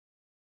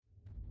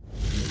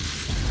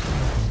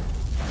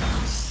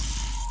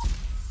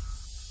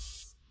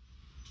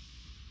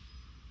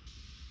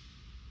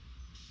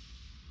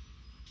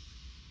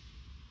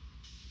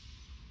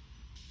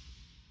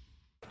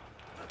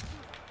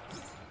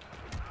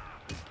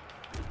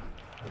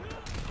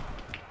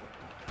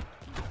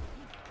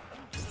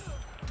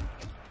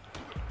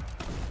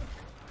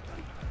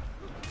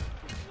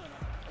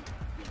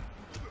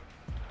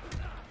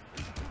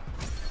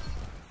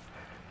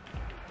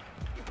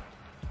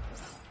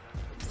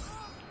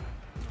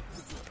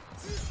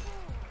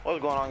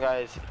What's going on,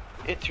 guys?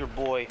 It's your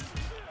boy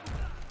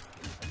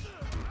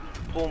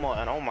Puma,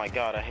 and oh my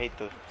god, I hate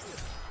the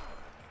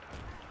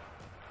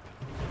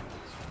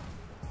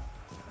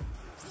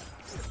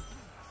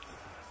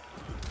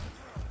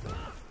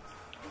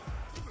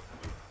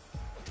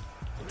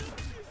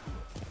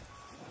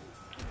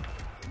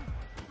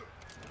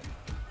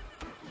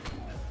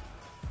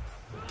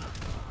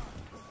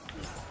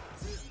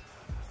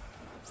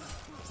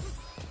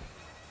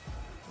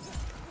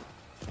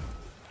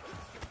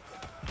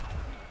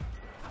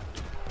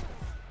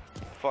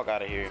fuck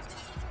out of here.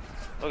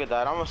 Look at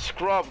that. I'm a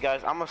scrub,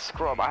 guys. I'm a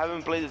scrub. I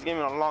haven't played this game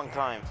in a long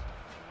time.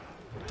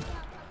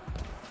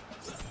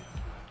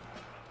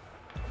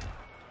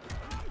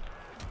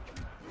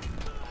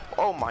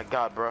 Oh my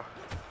god, bro.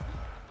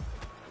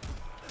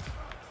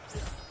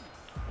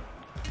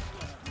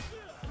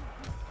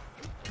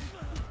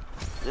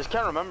 Just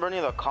can't remember any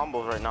of the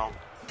combos right now.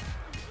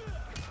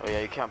 Oh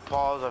yeah, you can't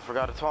pause. I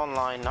forgot it's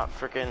online, not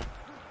freaking.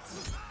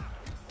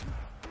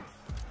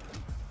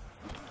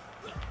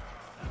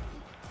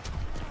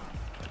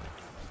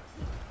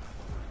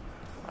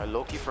 I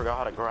low-key forgot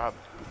how to grab.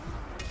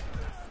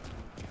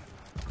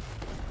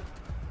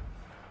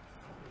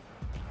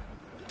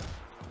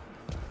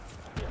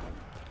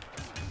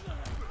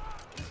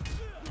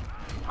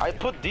 I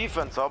put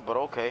defense up, but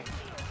okay.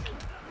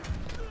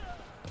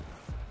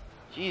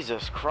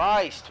 Jesus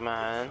Christ,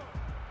 man.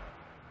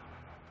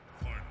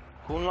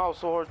 Who knows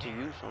so hard to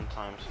use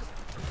sometimes?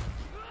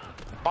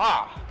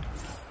 Bah!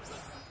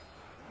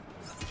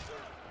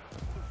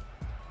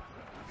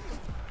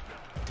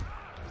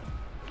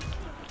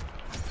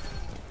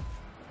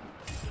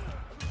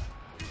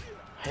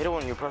 I hate it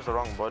when you press the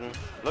wrong button.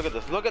 Look at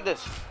this, look at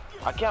this.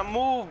 I can't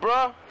move,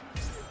 bruh.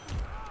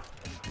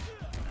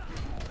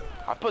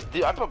 I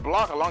put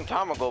block a long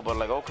time ago, but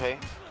like, okay.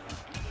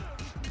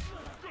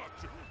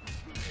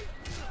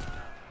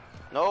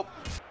 Nope.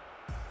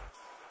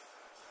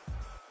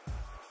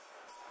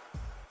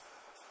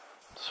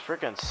 It's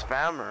freaking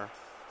spammer.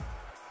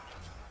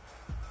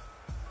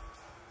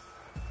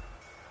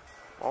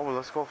 Oh, well,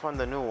 let's go find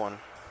the new one.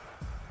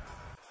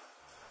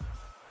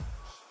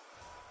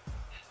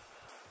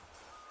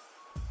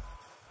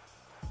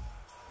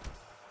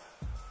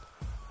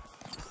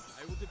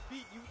 I will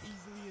defeat you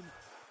easily in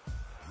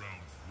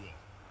round one.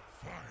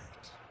 Fight.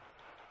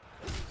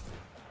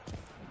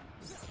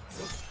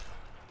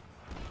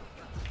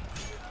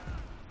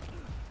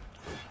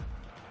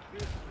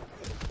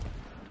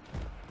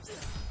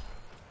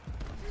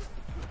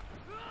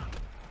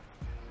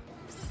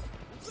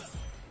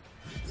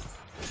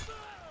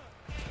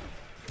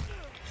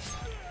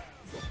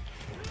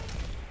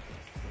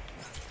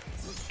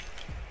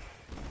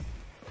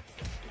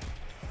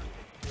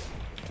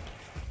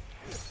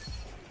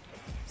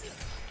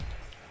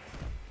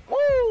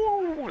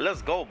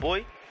 Let's go,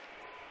 boy.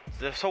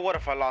 So what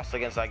if I lost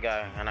against that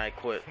guy and I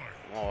quit?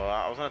 Oh,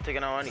 I was gonna take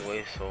it out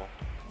anyway, so.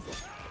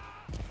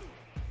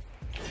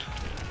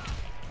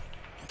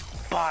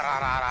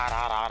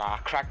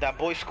 Crack that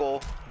boy's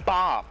skull.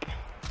 Bop.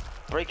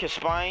 Break his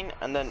spine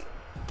and then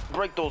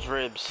break those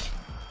ribs.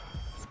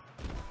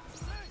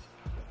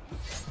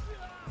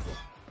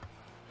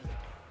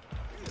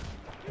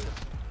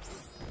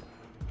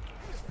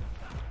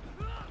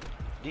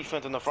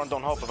 Defense in the front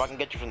don't help if I can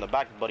get you from the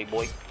back, buddy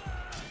boy.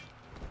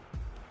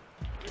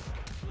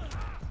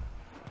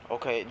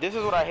 Okay, this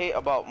is what I hate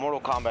about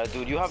Mortal Kombat,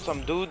 dude. You have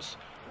some dudes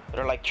that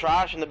are like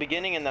trash in the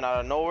beginning, and then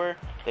out of nowhere,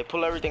 they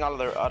pull everything out of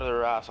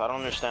their ass. I don't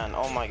understand.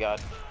 Oh my god.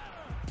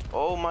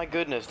 Oh my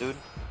goodness, dude.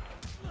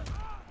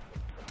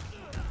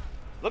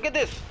 Look at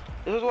this.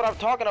 This is what I'm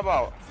talking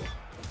about.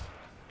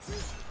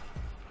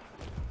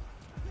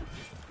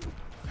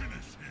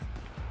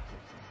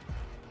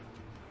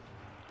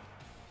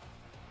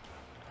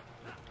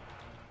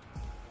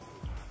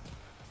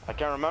 I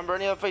can't remember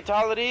any of the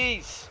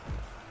fatalities.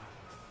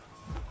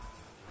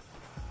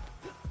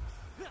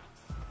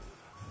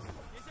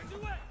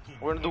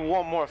 We're gonna do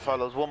one more,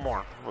 fellas. One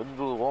more. We're gonna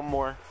do one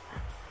more,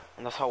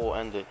 and that's how we'll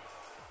end it.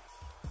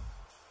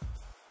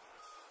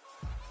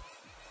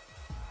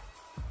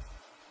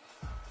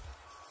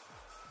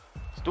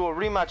 Let's do a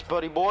rematch,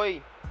 buddy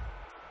boy.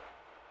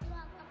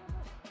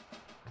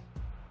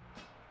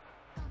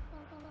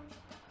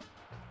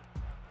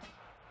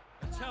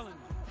 Challenge.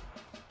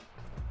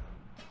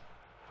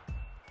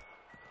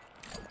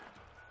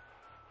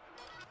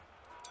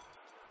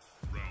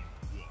 Round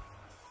one.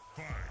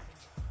 Fight.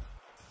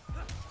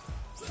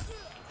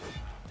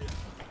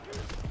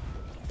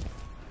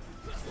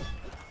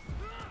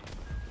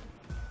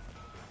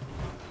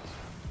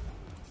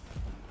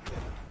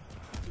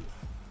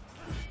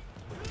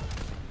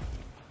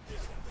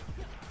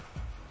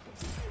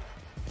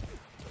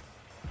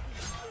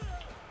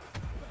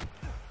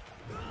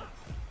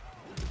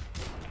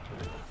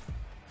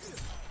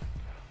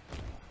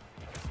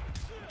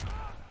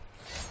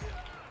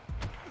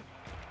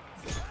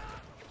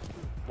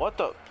 What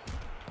the?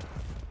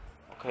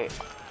 Okay.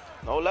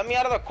 No, let me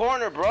out of the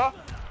corner, bro.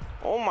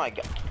 Oh my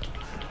god.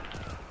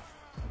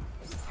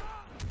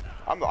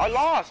 I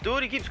lost,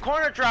 dude. He keeps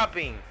corner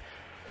trapping.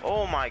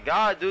 Oh my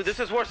god, dude, this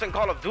is worse than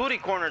Call of Duty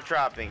corner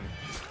trapping.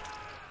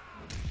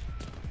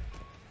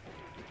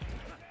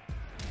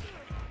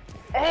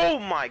 Oh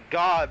my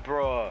god,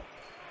 bro.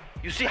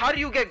 You see, how do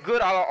you get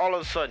good all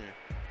of a sudden?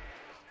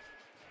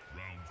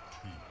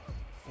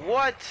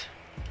 What?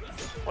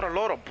 What a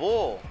load of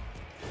bull.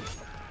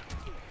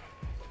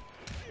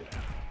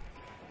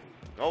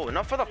 Oh,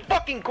 enough for the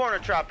fucking corner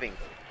trapping.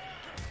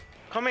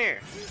 Come here.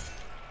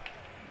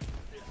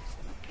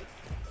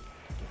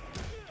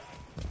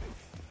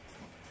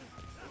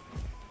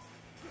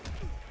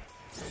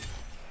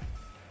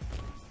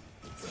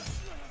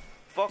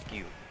 Fuck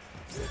you.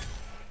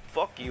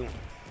 Fuck you.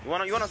 You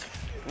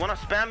wanna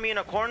spam me in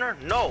a corner?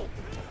 No.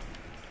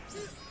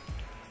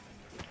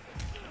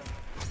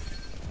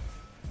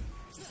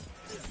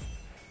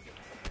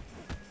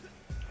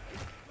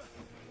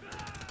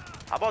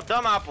 How about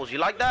dumb apples? You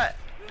like that?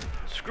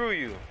 Screw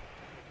you.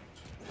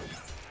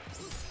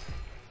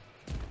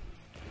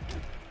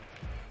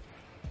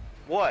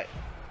 What?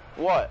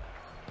 What?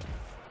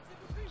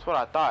 That's what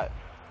I thought.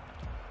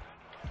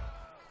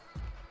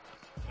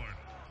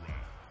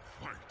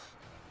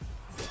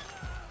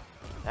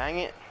 Dang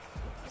it.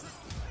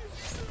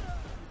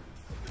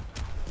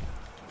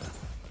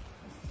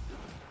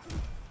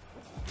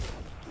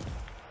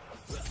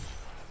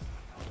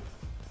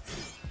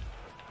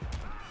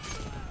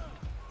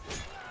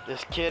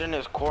 This kid in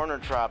his corner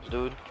traps,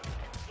 dude.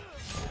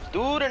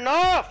 Dude,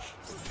 enough!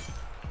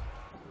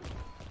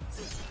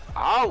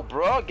 Ow,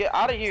 bro, get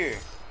out of here.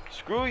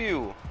 Screw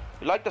you.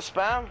 You like the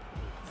spam?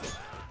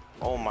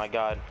 Oh my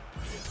god.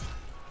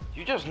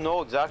 You just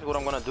know exactly what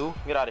I'm gonna do.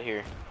 Get out of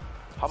here.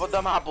 How about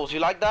them apples? You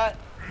like that?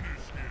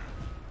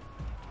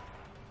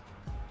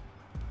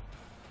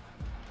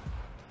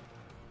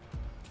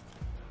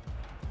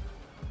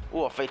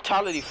 Ooh, a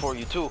fatality for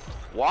you too.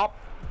 Wop.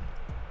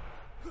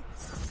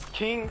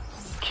 King.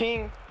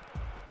 King.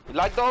 You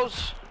like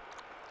those?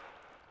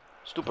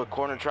 Stupid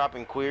corner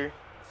trapping queer.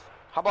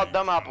 How about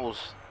them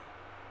apples?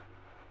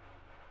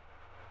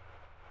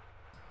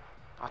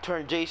 I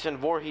turned Jason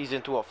Voorhees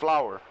into a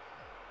flower.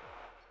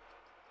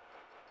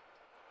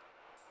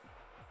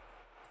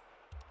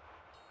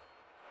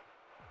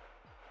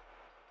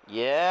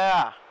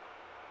 Yeah.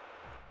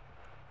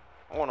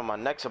 I'm one of my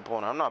next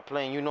opponent. I'm not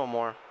playing you no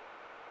more.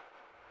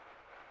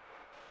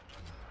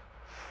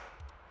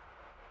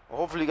 Well,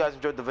 hopefully you guys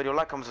enjoyed the video.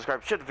 Like, comment,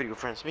 subscribe, share the video with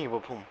friends. Speaking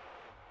of boom.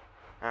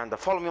 And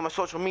follow me on my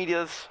social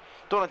medias.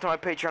 Donate to my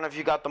Patreon if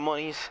you got the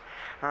monies.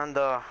 And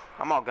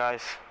I'm out,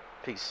 guys.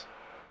 Peace.